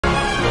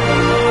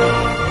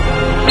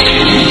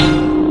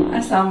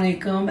Assalamu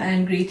alaikum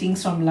and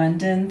greetings from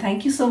London.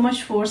 Thank you so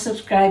much for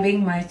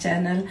subscribing my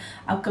channel.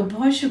 आपका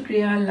बहुत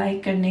शुक्रिया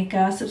लाइक करने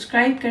का,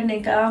 सब्सक्राइब करने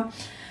का।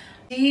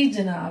 जी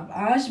जनाब,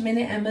 आज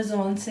मैंने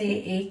अमेज़ॉन से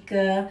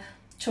एक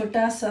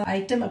छोटा सा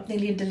आइटम अपने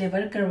लिए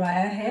डिलीवर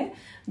करवाया है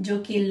जो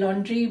कि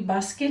लॉन्ड्री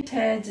बास्केट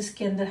है,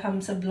 जिसके अंदर हम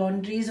सब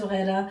लॉन्ड्रीज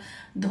वगैरह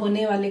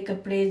धोने वाले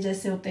कपड़े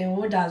जैसे होते हैं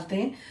वो डालते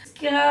हैं।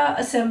 इसका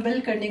असेंबल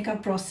करने का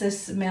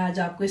प्रोसेस मैं आज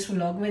आपको इस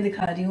व्लॉग में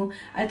दिखा रही हूँ।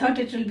 I thought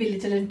it will be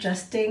little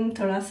interesting,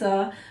 थोड़ा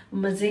सा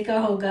मज़े का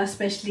होगा,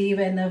 specially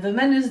when a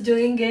woman is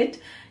doing it,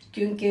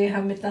 क्योंकि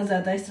हम इतना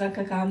ज़्यादा इस तरह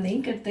का काम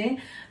नहीं करते हैं।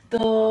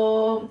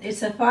 तो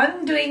it's a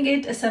fun doing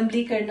it.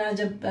 Assembly करना,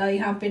 जब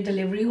यहाँ पे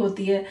डिलीवरी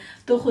होती है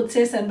तो खुद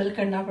से असेंबल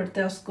करना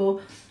पड़ता है उसको,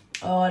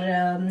 और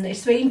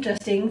it's very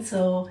interesting,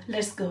 so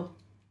let's go.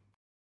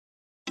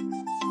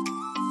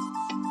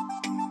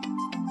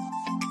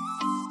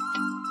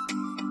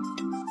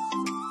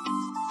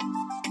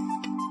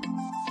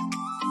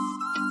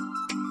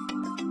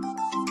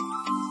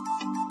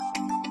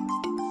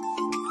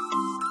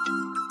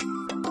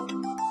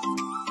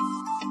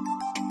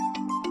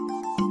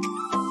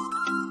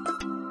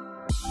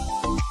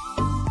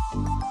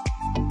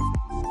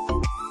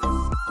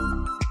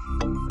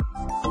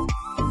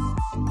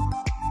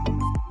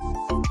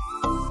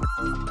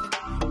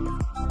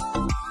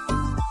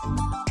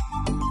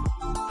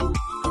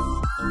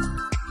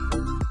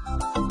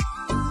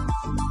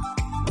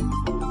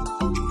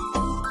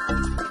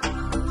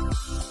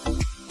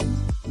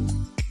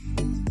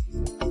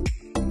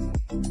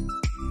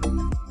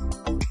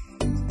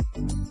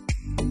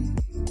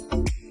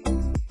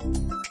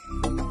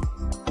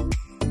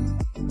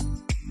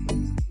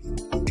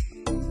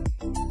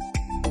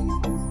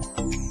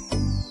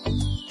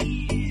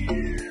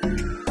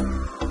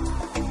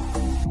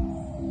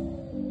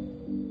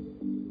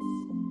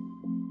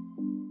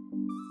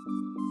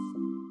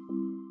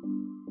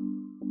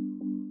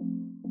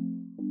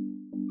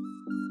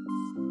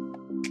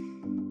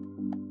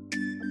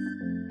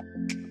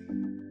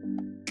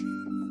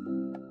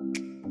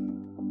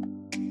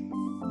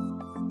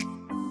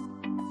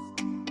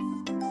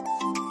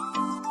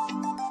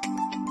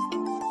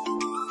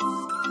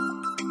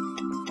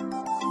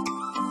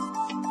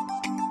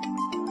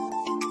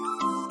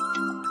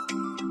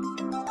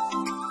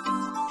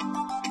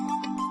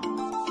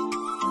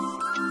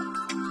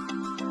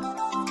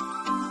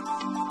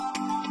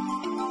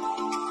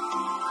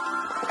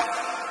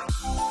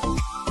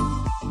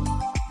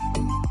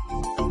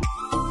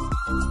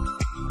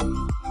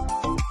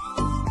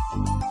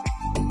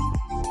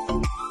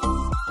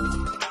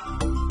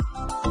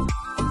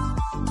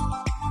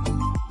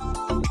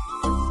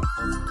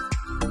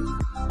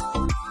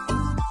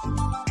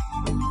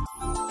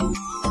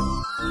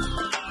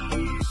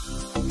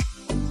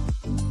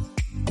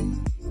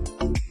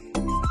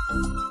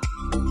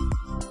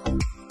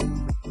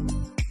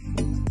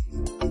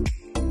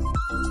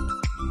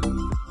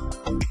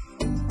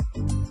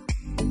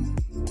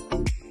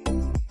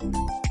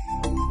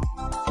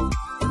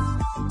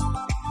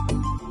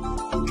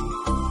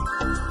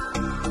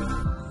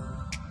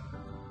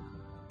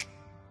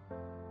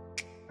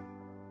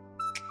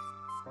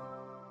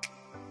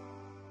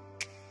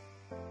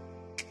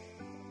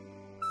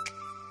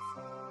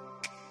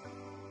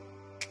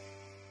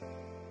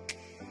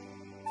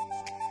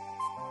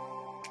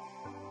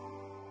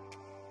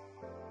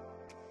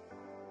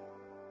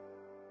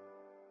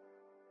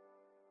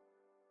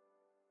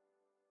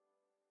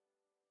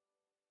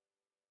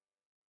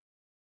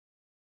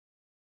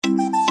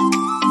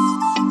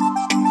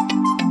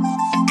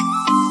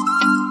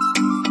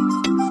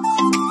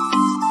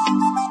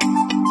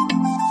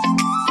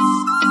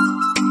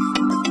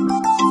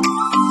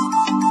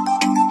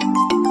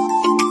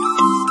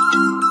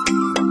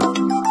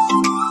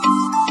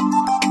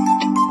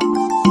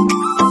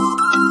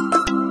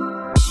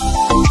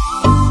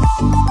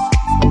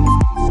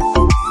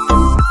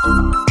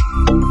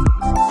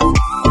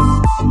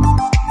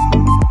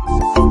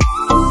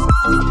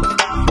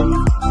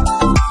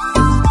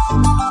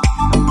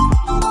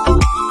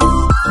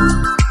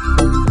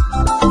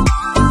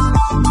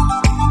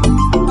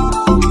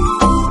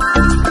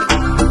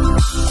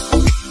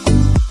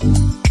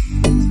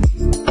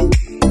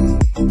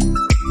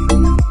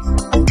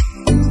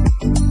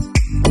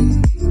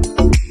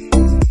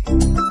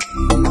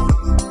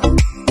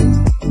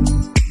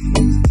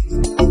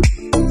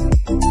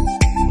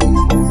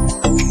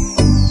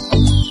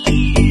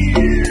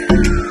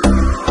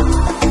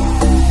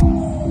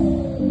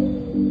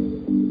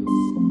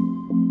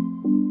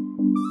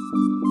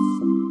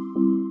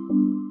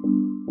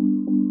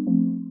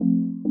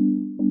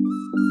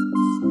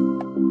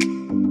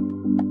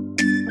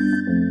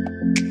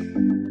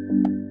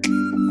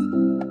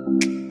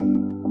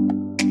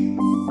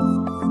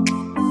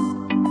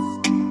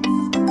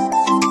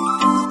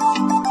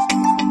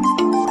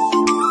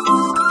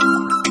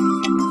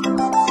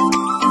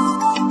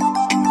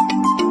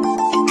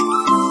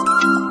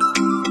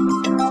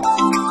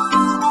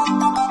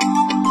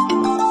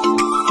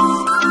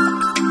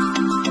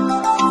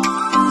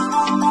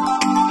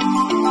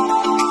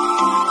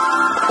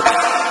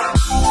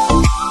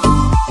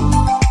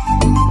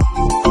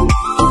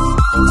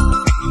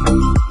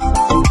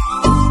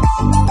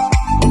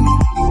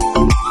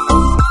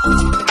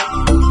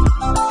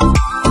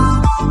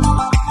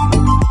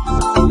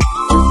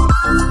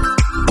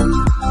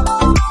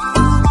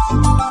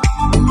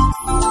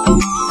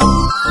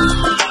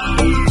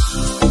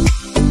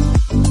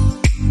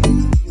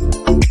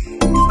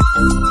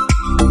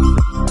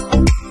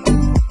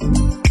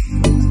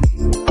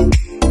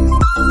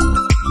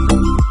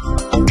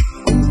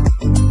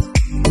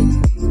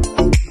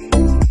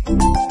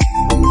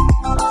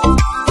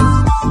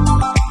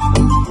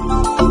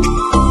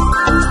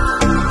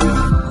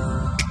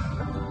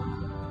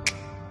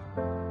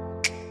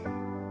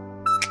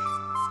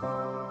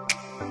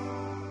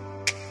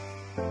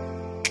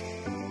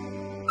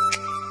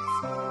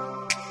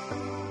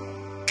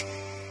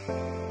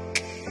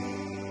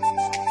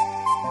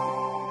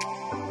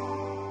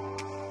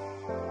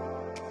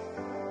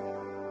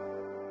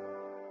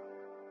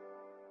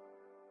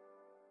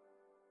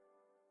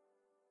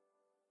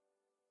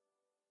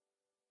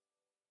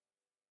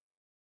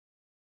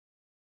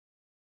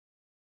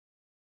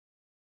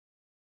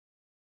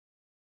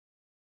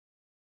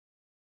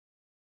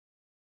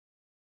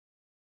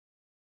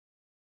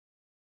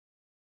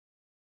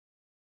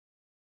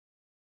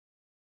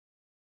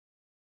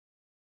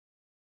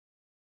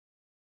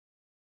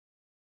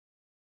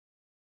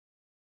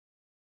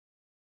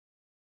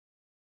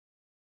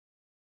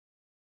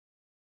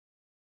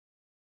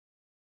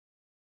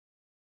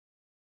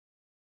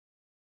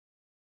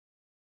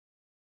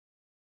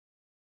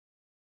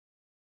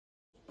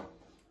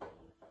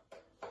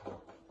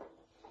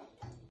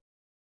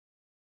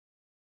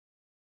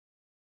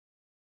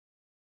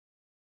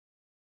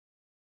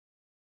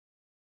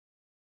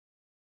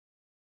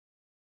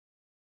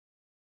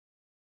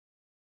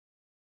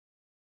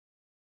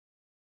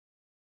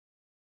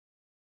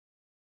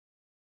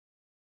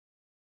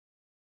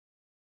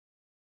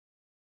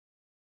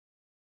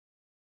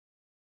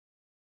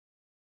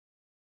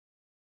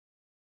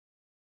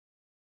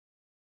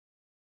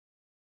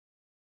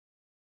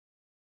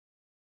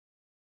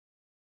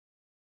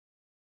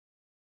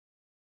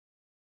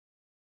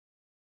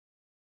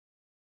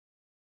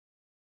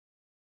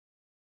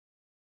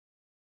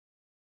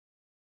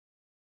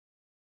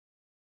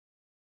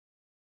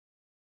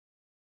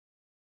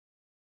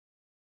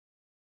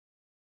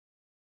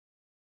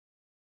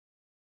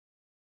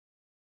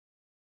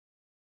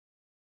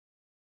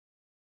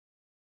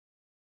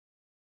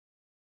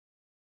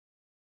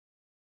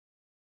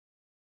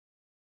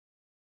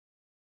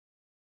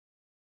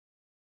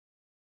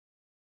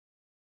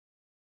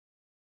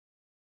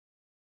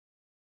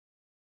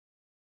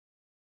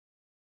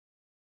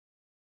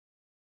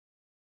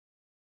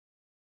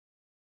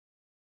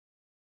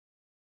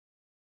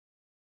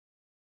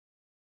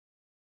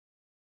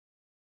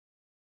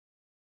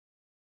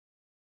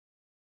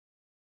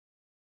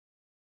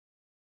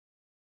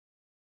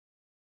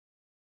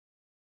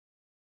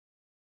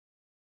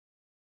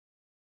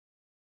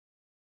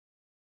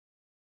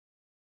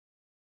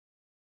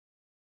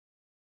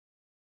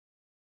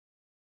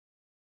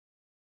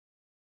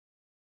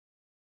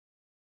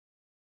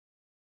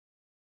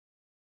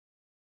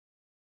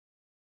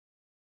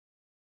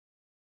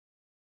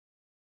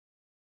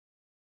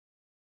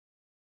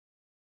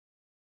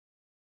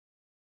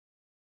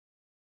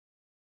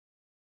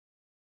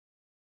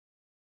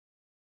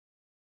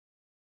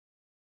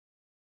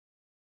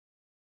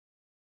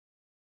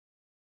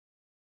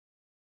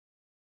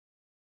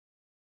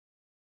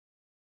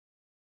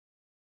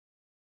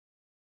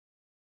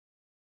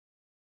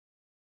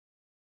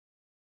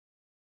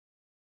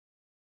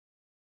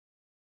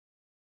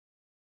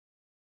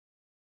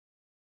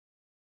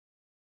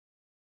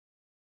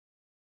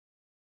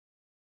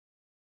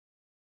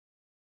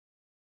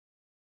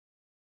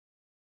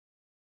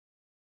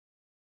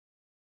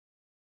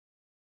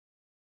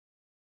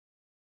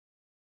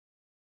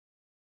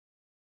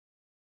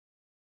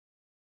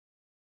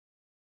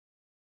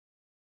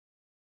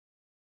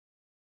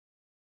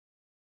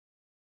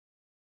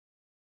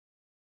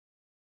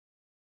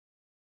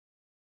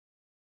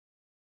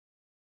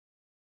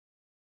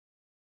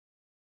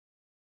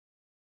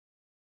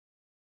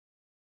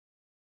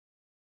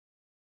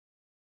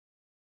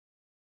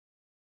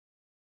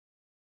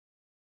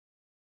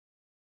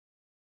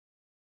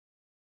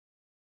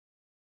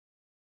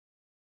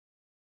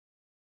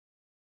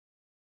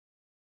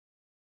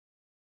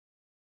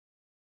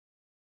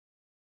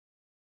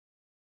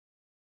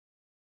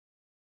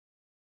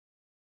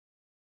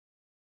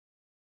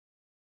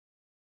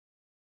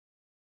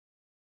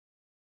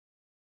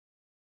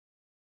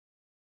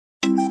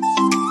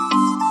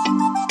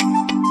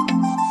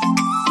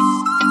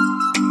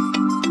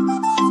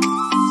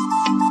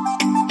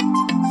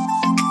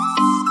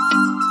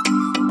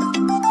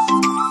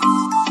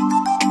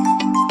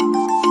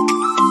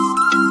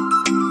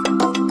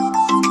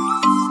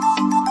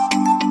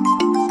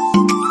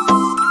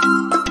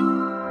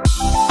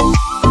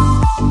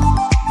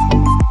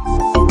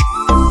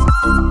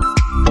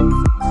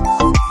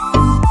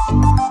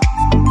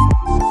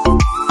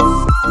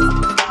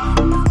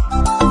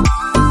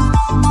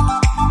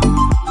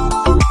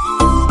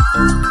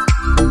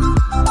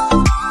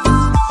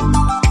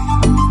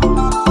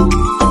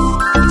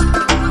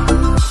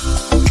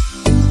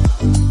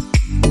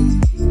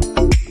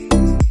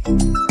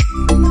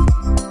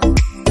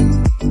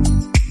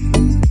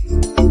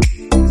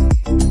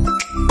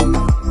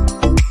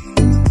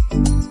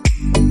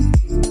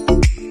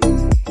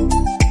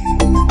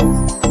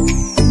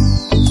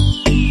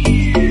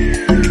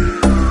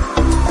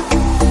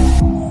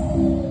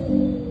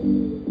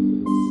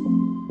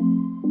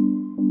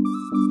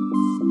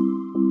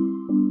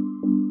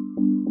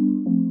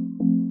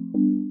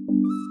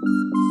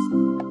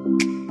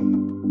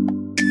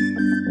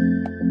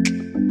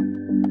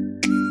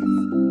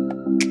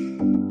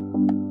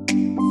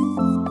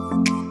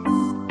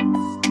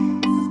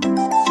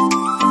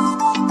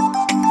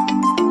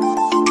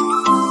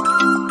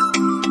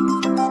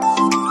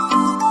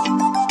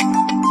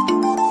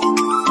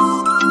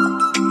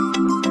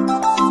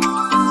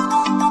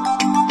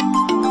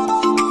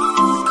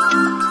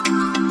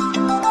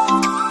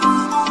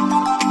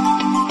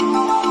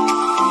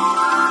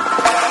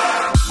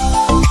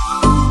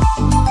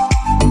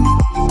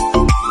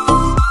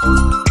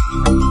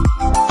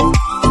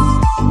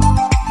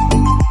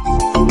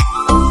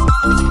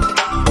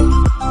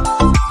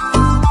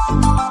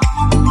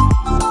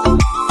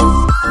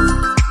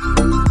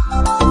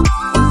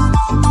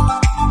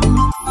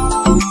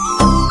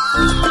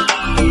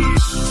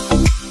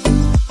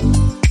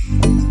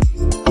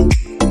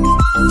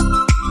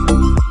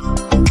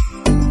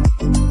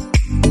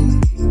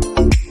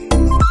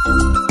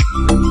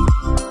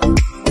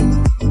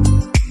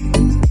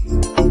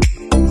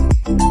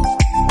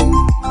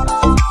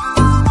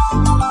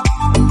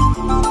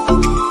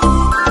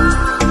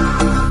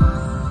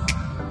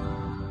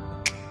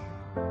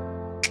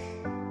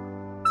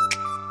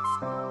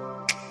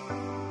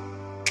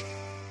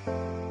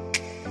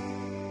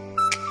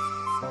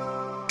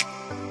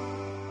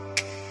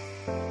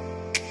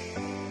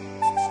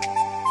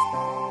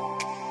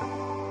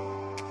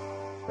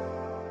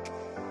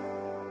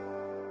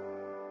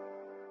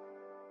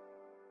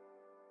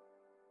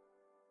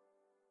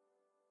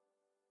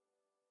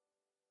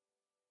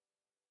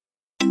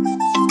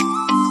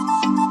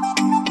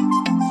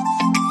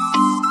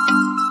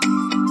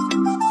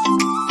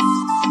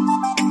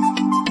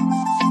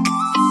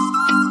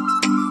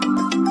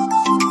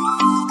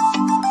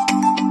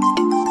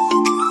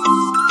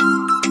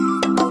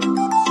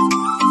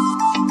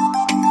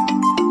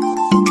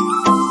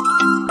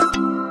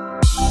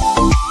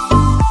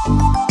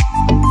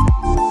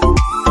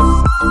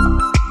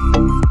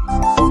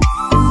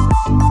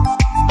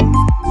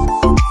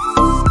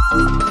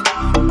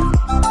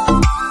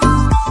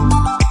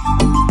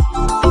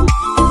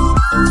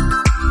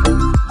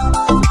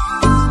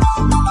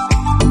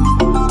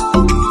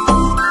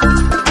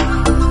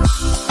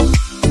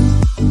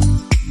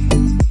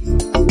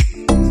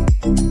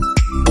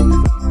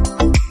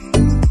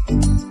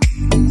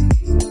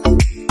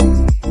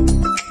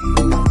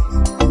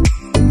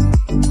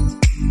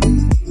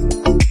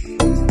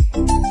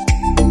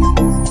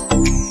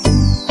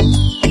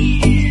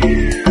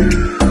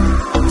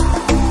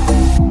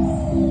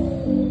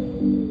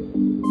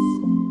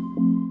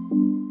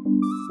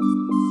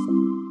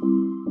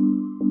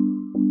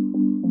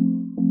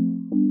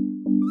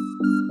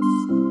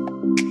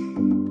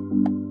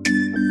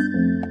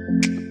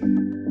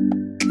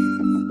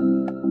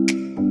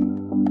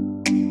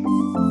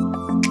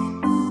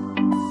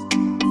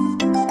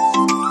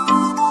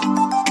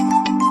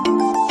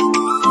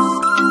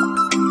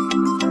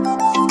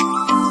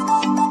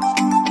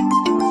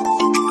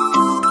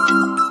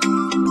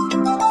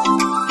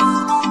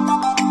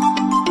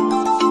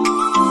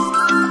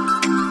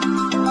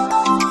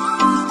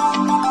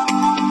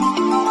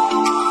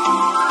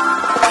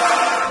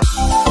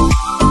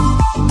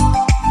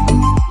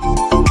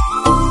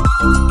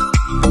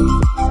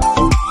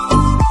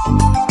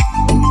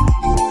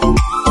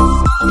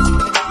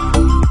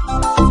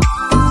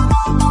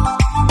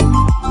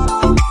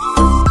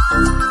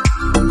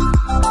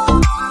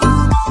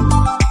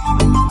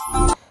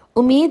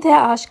 उम्मीद है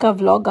आज का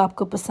व्लॉग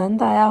आपको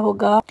पसंद आया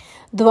होगा।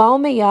 दुआओं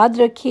में याद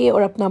रखिए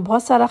और अपना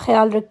बहुत सारा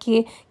ख्याल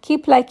रखिए।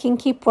 Keep liking,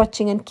 keep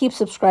watching and keep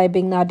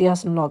subscribing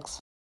नाडियाज़ व्लॉग्स।